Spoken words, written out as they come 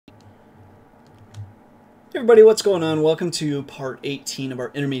Hey everybody, what's going on? Welcome to part 18 of our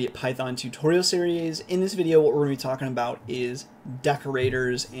intermediate Python tutorial series. In this video, what we're going to be talking about is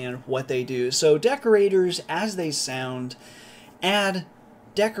decorators and what they do. So decorators, as they sound, add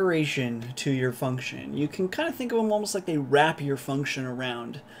decoration to your function. You can kind of think of them almost like they wrap your function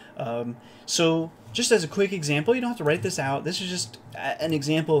around. So just as a quick example, you don't have to write this out. This is just an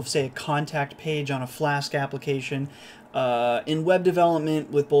example of, say, a contact page on a Flask application. In web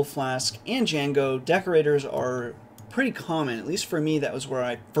development with both Flask and Django, decorators are pretty common. At least for me, that was where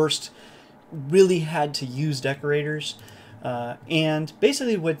I first really had to use decorators. And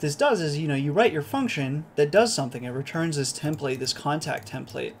basically what this does is, you write your function that does something. It returns this template, this contact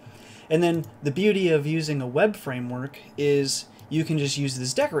template. And then the beauty of using a web framework is you can just use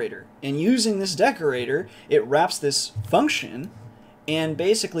this decorator. And using this decorator, it wraps this function and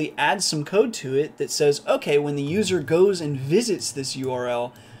basically adds some code to it that says, okay, when the user goes and visits this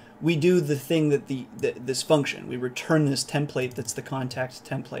URL, we do the thing that this function. We return this template that's the contact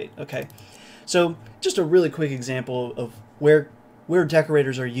template. Okay, so just a really quick example of where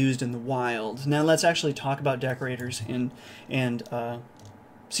decorators are used in the wild. Now let's actually talk about decorators and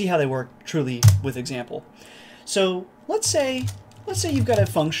see how they work truly with example. So let's say you've got a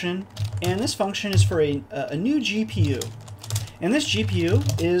function, and this function is for a new GPU. And this GPU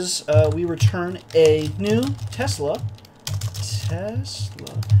is, we return a new Tesla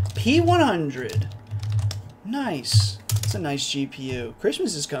P100. Nice. It's a nice GPU.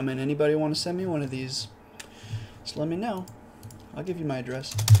 Christmas is coming. Anybody want to send me one of these? Just let me know. I'll give you my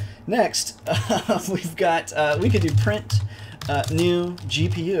address. Next, we've got, we could do print new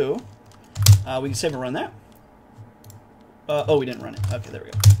GPU. We can save and run that. Oh, we didn't run it. Okay, there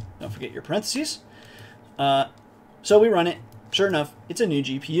we go. Don't forget your parentheses. So we run it. Sure enough, it's a new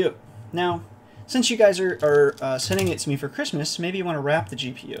GPU. Now, since you guys are sending it to me for Christmas, maybe you want to wrap the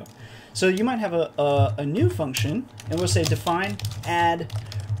GPU. So you might have a new function, and we'll say define add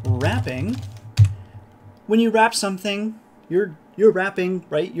wrapping. When you wrap something, you're wrapping,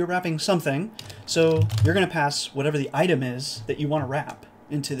 right? You're wrapping something. So you're going to pass whatever the item is that you want to wrap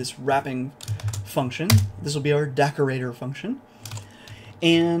into this wrapping function. This will be our decorator function.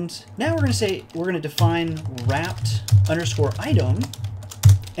 And now we're going to define wrapped underscore item,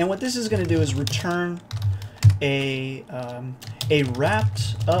 and what this is going to do is return a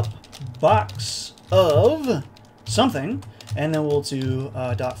wrapped up box of something, and then we'll do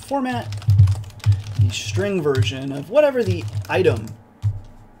dot format the string version of whatever the item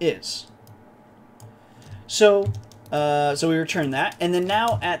is. So so we return that, and then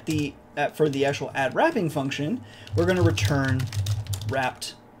now for the actual add wrapping function, we're going to return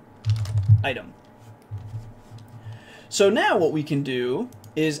wrapped item. So now what we can do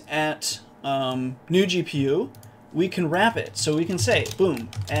is at new GPU, we can wrap it. So we can say, boom,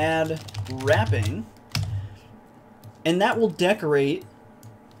 add wrapping, and that will decorate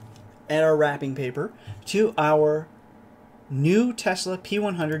at our wrapping paper to our new Tesla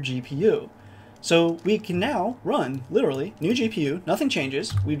P100 GPU. So we can now run, literally, new GPU, nothing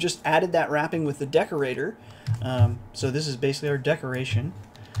changes. We've just added that wrapping with the decorator. So this is basically our decoration.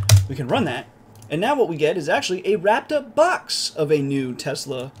 We can run that. And now what we get is actually a wrapped up box of a new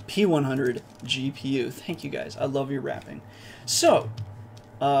Tesla P100 GPU. Thank you guys. I love your wrapping. So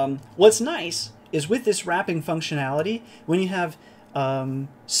what's nice is with this wrapping functionality, when you have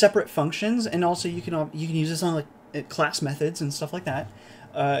separate functions, and also you can use this on like class methods and stuff like that.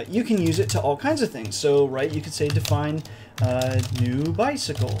 You can use it to all kinds of things. So, right, you could say define new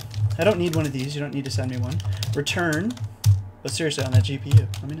bicycle. I don't need one of these. You don't need to send me one. Return, but seriously, on that GPU,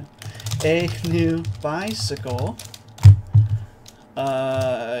 let me know. A new bicycle.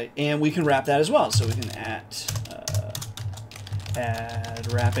 And we can wrap that as well. So we can add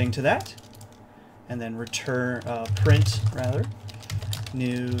wrapping to that. And then return, print, rather,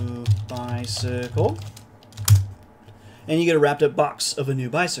 new bicycle. And you get a wrapped up box of a new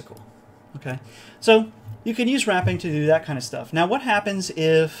bicycle. Okay, so you can use wrapping to do that kind of stuff. Now what happens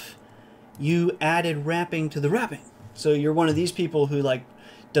if you added wrapping to the wrapping? So you're one of these people who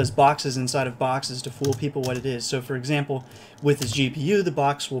does boxes inside of boxes to fool people what it is. So for example, with this GPU, the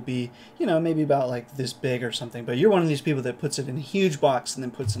box will be, maybe about like this big or something, but you're one of these people that puts it in a huge box and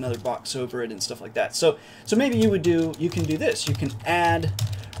then puts another box over it and stuff like that. So maybe you can do this. You can add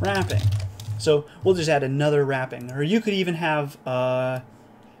wrapping. So we'll just add another wrapping, or you could even have,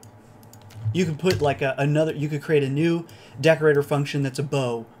 you could put like you could create a new decorator function that's a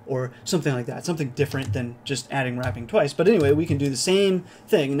bow or something like that, something different than just adding wrapping twice. But anyway, we can do the same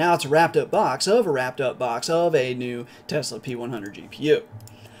thing. Now it's a wrapped up box of a wrapped up box of a new Tesla P100 GPU.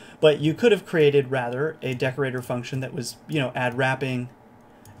 But you could have created rather a decorator function that was, add wrapping,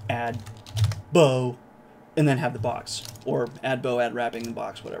 add bow, and then have the box, or add bow, add wrapping, and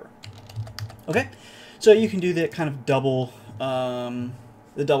box, whatever. Okay, so you can do that kind of double, the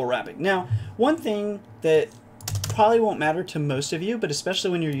double wrapping. Now, one thing that probably won't matter to most of you, but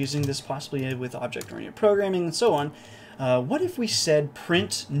especially when you're using this possibly with object-oriented programming and so on, what if we said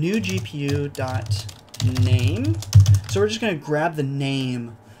print new GPU dot name? So we're just going to grab the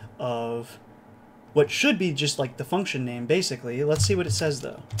name of what should be just like the function name, basically. Let's see what it says,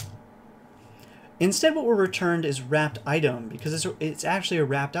 though. Instead, what we're returned is wrapped item, because it's actually a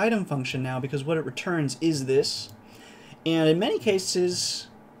wrapped item function now, because what it returns is this. And in many cases,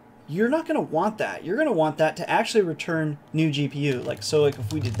 you're not going to want that. You're going to want that to actually return new GPU. Like, so like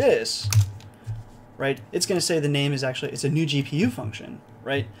if we did this, right, it's going to say the name is actually, it's a new GPU function,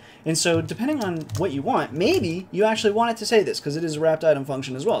 right? And so depending on what you want, maybe you actually want it to say this, because it is a wrapped item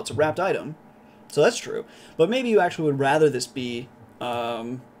function as well. It's a wrapped item, so that's true. But maybe you actually would rather this be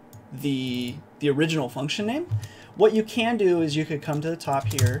the original function name. What you can do is you could come to the top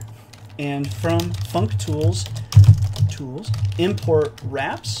here, and from func tools, import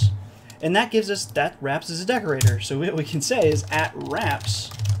wraps, and that gives us, that wraps is a decorator. So what we can say is at wraps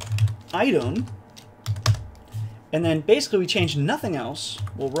item, and then basically we change nothing else.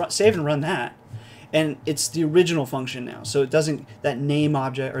 We'll save and run that, and it's the original function now. So it doesn't, that name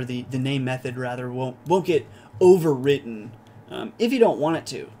object, or the name method rather, won't get overwritten if you don't want it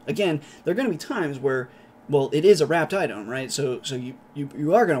to. Again, there are going to be times where, well, it is a wrapped item, right? So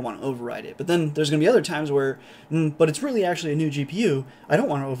you are going to want to override it. But then there's going to be other times where, but it's really actually a new GPU. I don't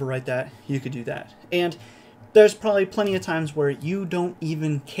want to overwrite that. You could do that. And there's probably plenty of times where you don't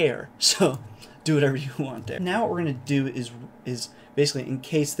even care. So do whatever you want there. Now what we're going to do is basically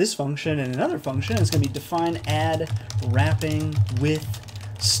encase this function and another function. It's going to be define add wrapping with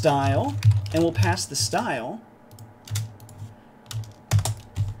style. And we'll pass the style.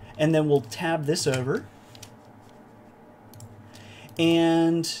 And then we'll tab this over.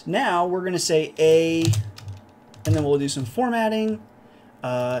 And now we're going to say a, and then we'll do some formatting.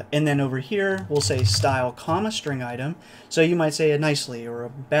 And then over here, we'll say style, comma, string item. So you might say a nicely or a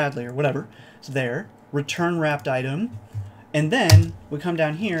badly or whatever. It's there. Return wrapped item. And then we come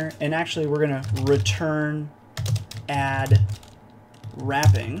down here, and actually we're going to return add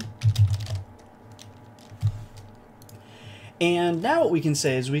wrapping. And now what we can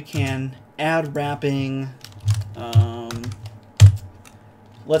say is we can add wrapping,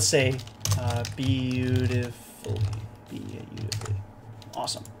 let's say beautifully.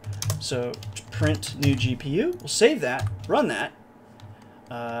 Awesome. So print new GPU. We'll save that, run that.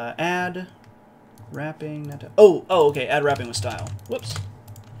 Add wrapping. Okay. Add wrapping with style. Whoops.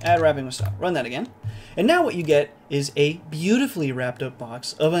 Add wrapping with style. Run that again. And now what you get is a beautifully wrapped up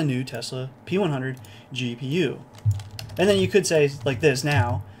box of a new Tesla P100 GPU. And then you could say like this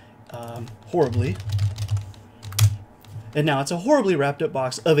now, horribly. And now it's a horribly wrapped up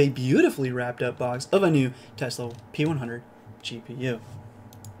box of a beautifully wrapped up box of a new Tesla P100 GPU.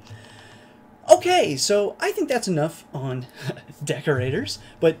 Okay, so I think that's enough on decorators,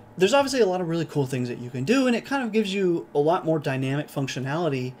 but there's obviously a lot of really cool things that you can do, and it kind of gives you a lot more dynamic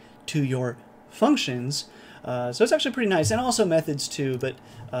functionality to your functions. So it's actually pretty nice, and also methods too, but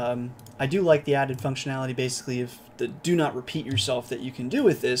I do like the added functionality basically of the do not repeat yourself that you can do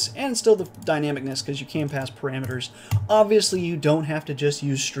with this, and still the dynamicness because you can pass parameters. Obviously you don't have to just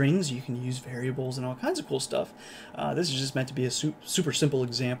use strings, you can use variables and all kinds of cool stuff. This is just meant to be a super simple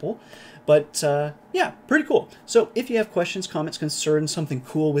example, but yeah, pretty cool. So if you have questions, comments, concerns, something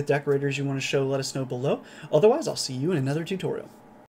cool with decorators you want to show, let us know below. Otherwise, I'll see you in another tutorial.